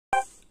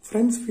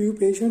Friends, few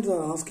patients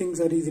are asking,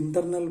 sir, is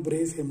internal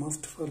brace a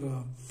must for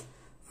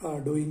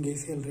doing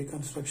ACL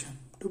reconstruction?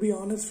 To be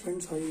honest,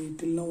 friends,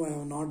 till now I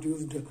have not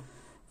used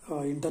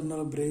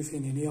internal brace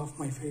in any of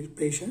my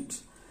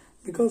patients,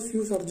 because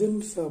few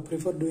surgeons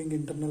prefer doing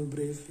internal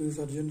brace, few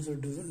surgeons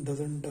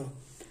doesn't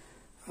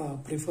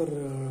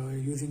prefer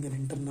using an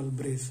internal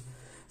brace.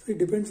 So it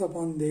depends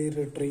upon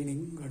their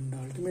training, and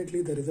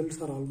ultimately the results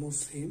are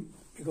almost same,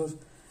 because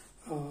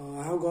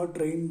I have got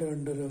trained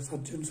under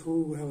surgeons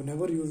who have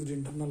never used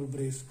internal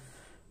brace,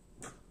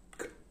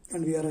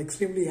 and we are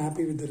extremely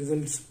happy with the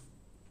results,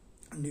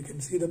 and you can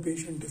see the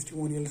patient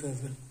testimonials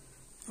as well.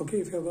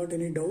 Okay, if you have got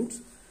any doubts,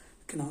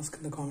 you can ask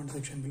in the comment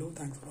section below.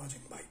 Thanks for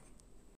watching. Bye.